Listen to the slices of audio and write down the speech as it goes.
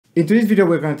In today's video,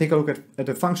 we're going to take a look at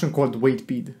a function called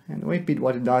waitpid. And waitpid,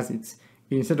 what it does, it's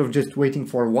instead of just waiting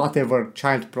for whatever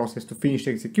child process to finish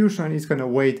execution, it's going to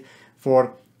wait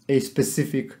for a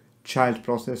specific child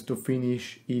process to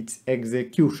finish its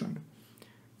execution,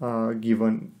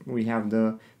 given we have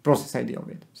the process ID of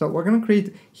it. So we're going to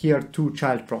create here two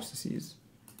child processes.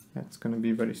 That's going to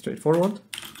be very straightforward.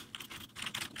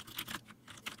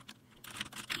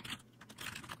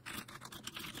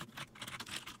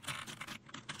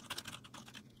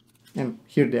 And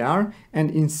here they are.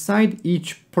 And inside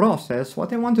each process,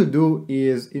 what I want to do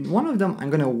is, in one of them, I'm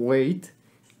going to wait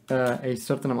a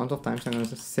certain amount of time. So I'm going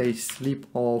to say sleep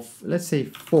of, let's say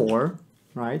 4,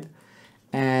 right?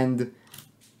 And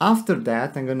after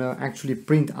that, I'm going to actually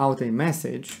print out a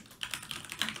message.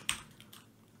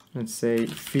 Let's say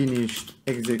finished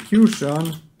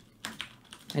execution.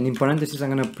 And in parentheses,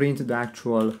 I'm going to print the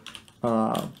actual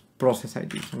process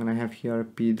ID. So I'm going to have here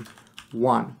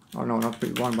PID1, or no, not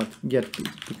PID1, but get PID,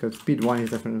 because PID1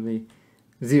 is definitely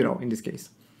 0 in this case.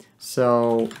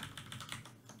 So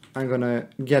I'm gonna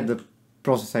get the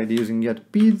process ID using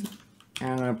get PID,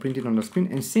 and I'm gonna print it on the screen.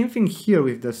 And same thing here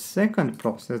with the second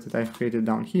process that I've created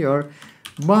down here,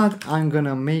 but I'm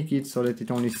gonna make it so that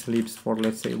it only sleeps for,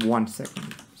 let's say, 1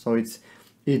 second. So it's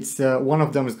one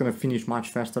of them is gonna finish much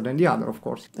faster than the other, of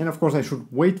course. And of course I should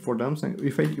wait for them. So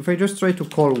if I just try to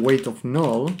call wait of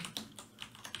null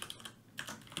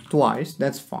twice,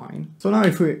 that's fine. So now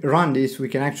if we run this, we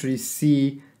can actually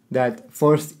see that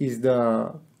first is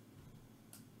the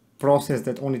process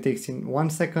that only takes in 1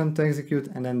 second to execute,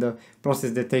 and then the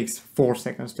process that takes 4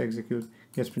 seconds to execute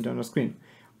gets printed on the screen.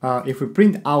 If we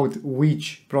print out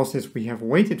which process we have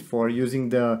waited for using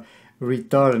the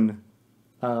return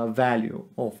value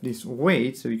of this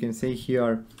wait, so you can say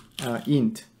here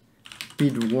int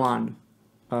PID1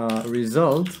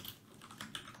 result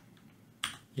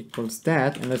equals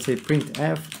that, and let's say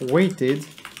printf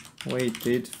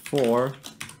waited for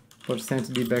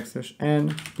 %d\n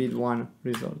PID1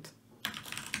 result.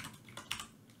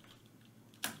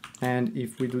 And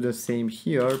if we do the same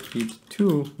here,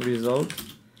 PID2 result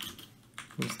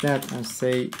is that, and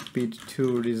say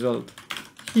PID2 result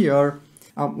here,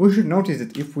 we should notice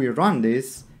that if we run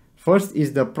this, first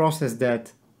is the process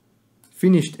that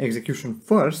finished execution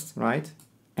first, right?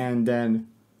 And then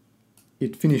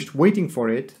it finished waiting for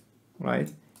it,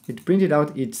 right? It printed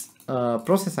out its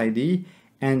process ID,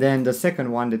 and then the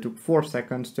second one that took 4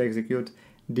 seconds to execute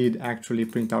did actually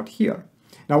print out here.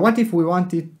 Now, what if we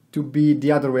want it to be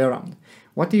the other way around?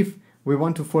 What if we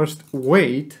want to first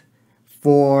wait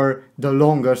for the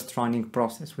longest running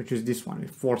process, which is this one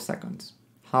with 4 seconds?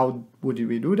 How would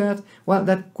we do that? Well,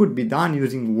 that could be done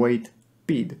using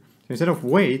waitpid. So instead of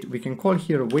wait, we can call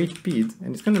here waitpid,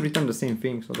 and it's going to return the same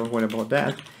thing, so don't worry about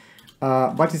that.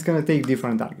 But it's going to take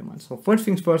different arguments. So first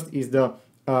things first is the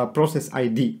process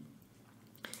ID.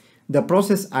 The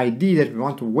process ID that we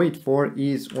want to wait for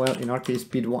is, well, in our case,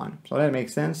 PID1. So that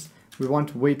makes sense. We want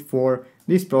to wait for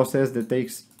this process that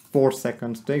takes 4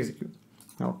 seconds to execute.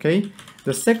 Okay.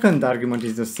 The second argument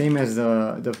is the same as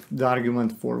the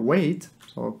argument for wait.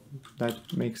 So that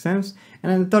makes sense.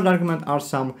 And then the third argument are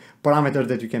some parameters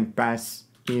that you can pass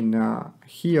in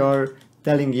here,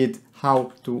 telling it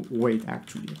how to wait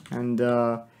actually. And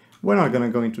we're not going to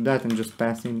go into that and just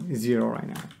pass in 0 right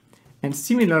now. And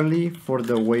similarly for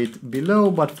the wait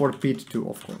below, but for PID2,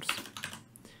 of course.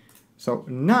 So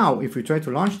now if we try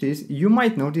to launch this, you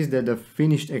might notice that the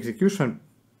finished execution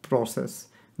process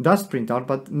does print out,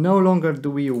 but no longer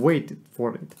do we wait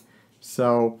for it.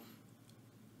 So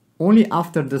only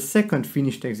after the second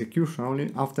finished execution,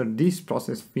 only after this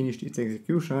process finished its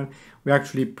execution, we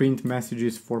actually print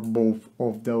messages for both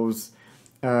of those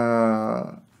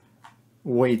waitpid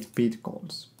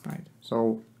calls, right?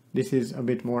 So this is a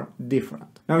bit more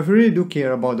different. Now, if you really do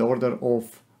care about the order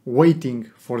of waiting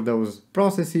for those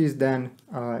processes, then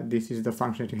this is the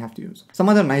function that you have to use. Some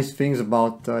other nice things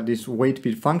about this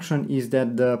waitpid function is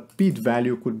that the PID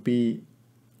value could be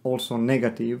also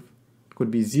negative,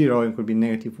 could be 0, and could be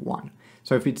 -1.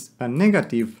 So if it's a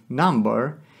negative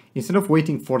number, instead of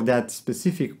waiting for that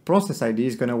specific process ID,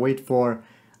 it's going to wait for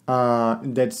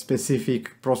that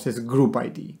specific process group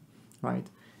ID, right?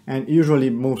 And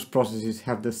usually most processes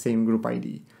have the same group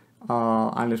ID,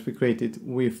 unless we create it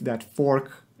with that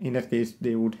fork. In that case,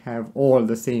 they would have all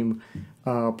the same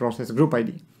process group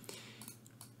ID.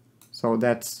 So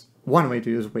that's one way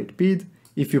to use waitpid.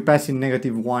 If you pass in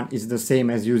 -1, it's the same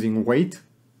as using wait.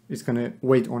 It's going to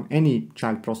wait on any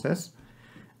child process.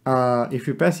 If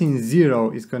you pass in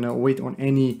 0, it's going to wait on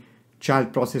any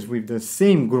child process with the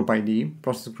same group ID,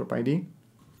 process group ID.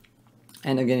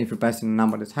 And again, if you pass in a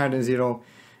number that's higher than 0,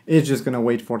 it's just going to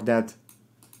wait for that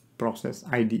process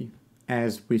ID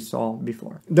as we saw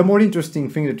before. The more interesting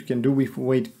thing that you can do with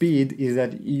waitpid is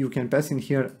that you can pass in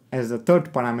here as a third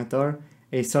parameter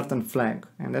a certain flag,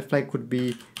 and that flag could be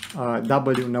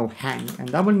w no hang, and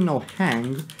w no hang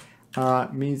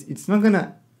means it's not gonna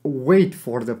wait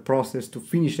for the process to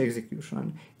finish execution,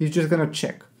 it's just gonna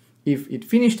check. If it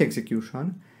finished execution,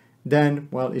 then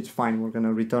well, it's fine, we're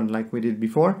gonna return like we did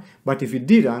before. But if it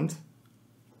didn't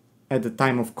at the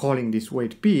time of calling this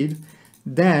waitpid,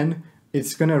 then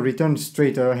it's gonna return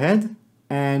straight ahead,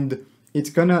 and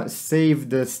it's gonna save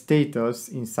the status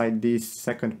inside this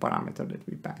second parameter that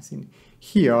we pass in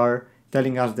here,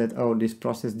 telling us that, oh, this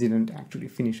process didn't actually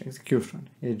finish execution.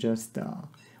 It just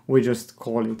we just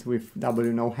call it with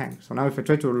w no hang. So now if I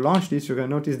try to launch this, you're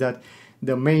gonna notice that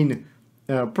the main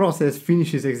process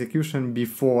finishes execution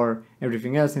before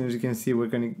everything else, and as you can see,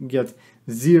 we're gonna get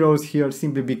zeros here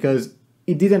simply because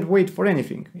it didn't wait for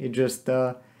anything. It just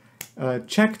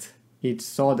checked. It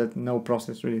saw that no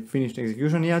process really finished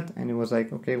execution yet, and it was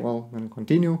like, okay, well, I'm gonna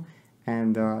continue,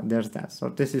 and there's that. So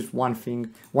this is one thing,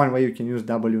 one way you can use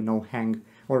w no hang,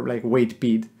 or like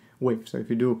waitpid with. So if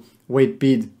you do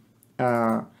waitpid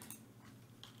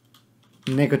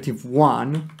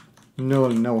 -1 null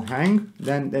no hang,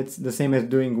 then that's the same as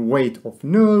doing wait of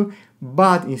null,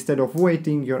 but instead of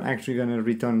waiting, you're actually gonna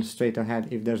return straight ahead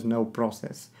if there's no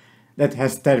process that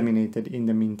has terminated in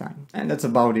the meantime. And that's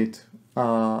about it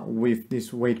with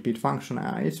this waitpid function.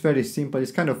 It's very simple,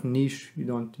 it's kind of niche, you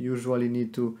don't usually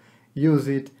need to use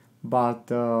it,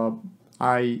 but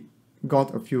I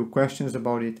got a few questions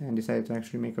about it and decided to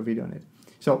actually make a video on it.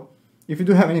 So if you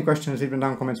do have any questions, leave them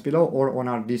down in comments below or on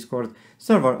our Discord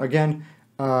server. Again,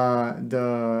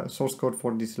 the source code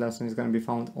for this lesson is going to be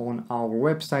found on our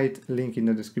website, link in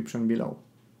the description below.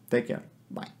 Take care,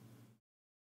 bye.